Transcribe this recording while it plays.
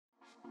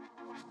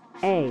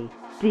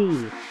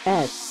ADSR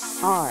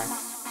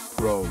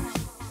Pro.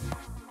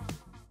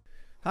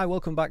 Hi,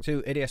 welcome back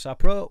to ADSR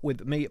Pro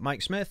with me,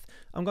 Mike Smith.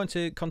 I'm going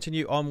to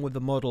continue on with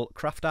the Modal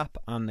Craft App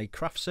and the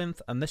Craft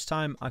Synth, and this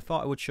time I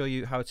thought I would show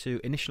you how to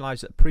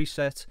initialize a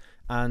preset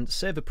and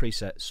save a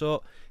preset.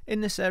 So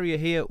in this area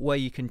here where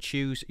you can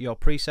choose your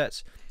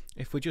presets,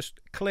 if we just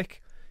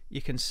click,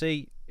 you can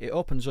see it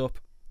opens up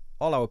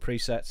all our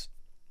presets,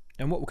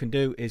 and what we can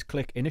do is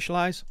click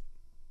Initialize,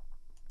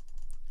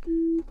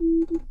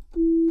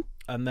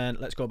 and then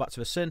let's go back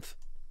to the synth.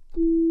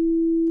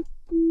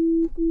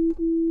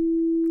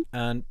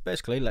 And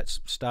basically let's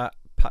start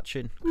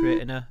patching,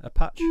 creating a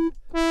patch.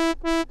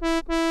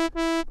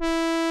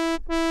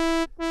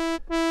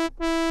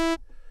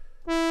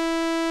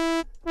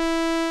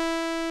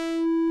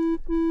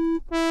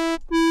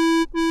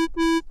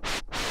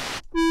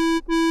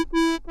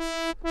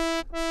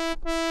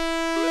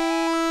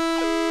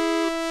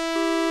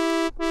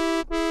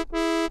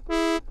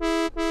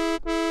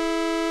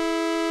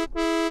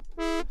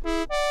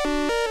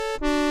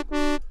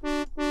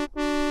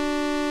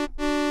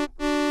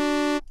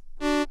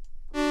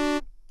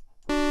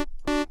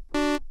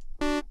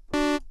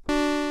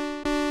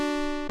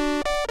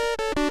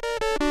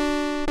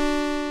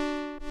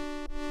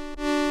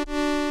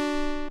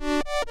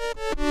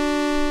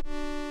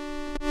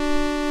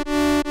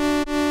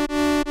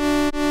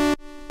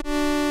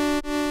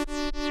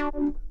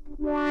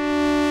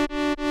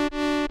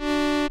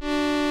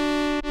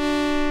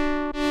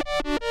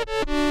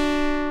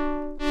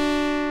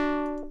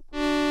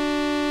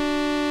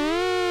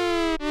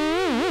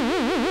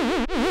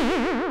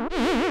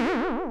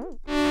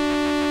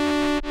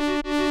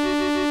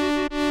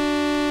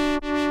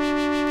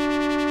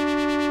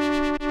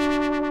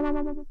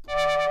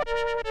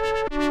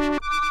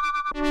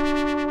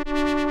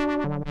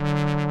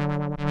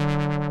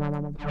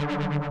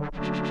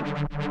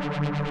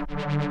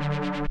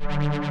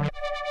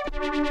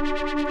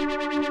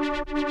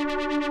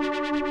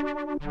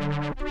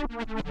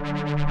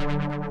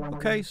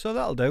 Okay, so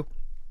that'll do,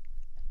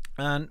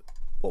 and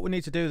what we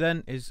need to do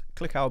then is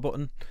click our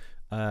button,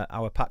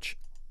 our patch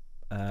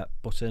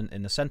button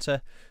in the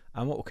center,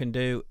 and what we can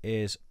do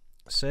is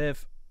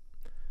save,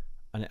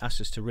 and it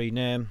asks us to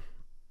rename,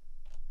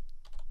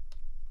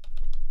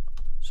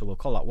 so we'll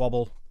call that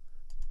wobble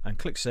and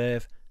click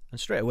save, and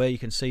straight away you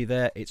can see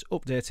there it's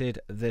updated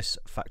this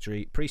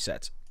factory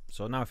preset.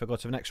 So now if I go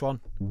to the next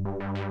one,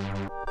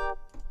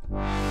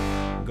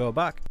 go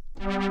back,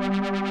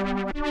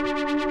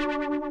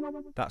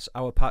 that's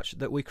our patch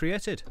that we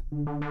created.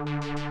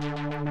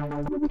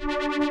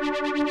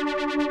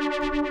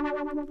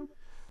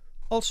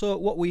 Also,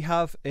 what we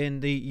have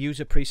in the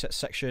user preset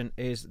section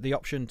is the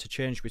option to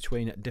change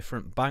between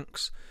different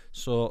banks.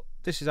 So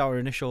this is our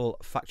initial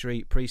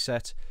factory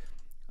preset,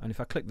 and if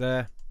I click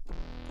there,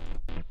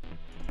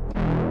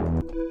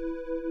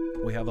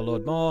 we have a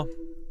load more,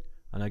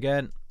 and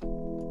again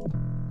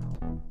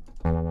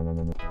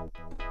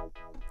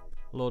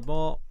load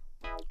more,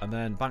 and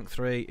then bank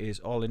 3 is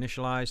all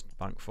initialized,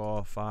 bank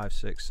 4, 5,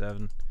 6,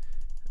 7,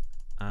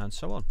 and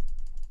so on.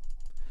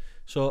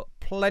 So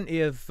plenty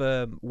of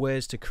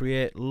ways to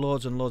create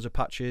loads and loads of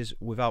patches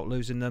without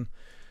losing them.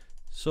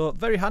 So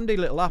very handy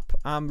little app.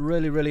 I'm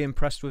really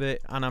impressed with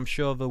it, and I'm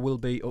sure there will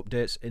be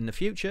updates in the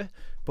future,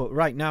 but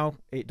right now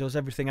it does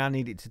everything I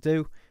need it to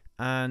do.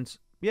 And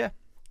yeah,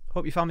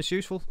 hope you found this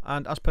useful,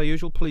 and as per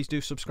usual, please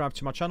do subscribe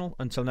to my channel.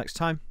 Until next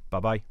time, bye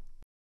bye.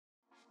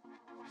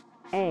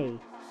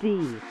 ADSR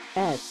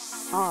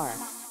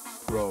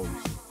Pro.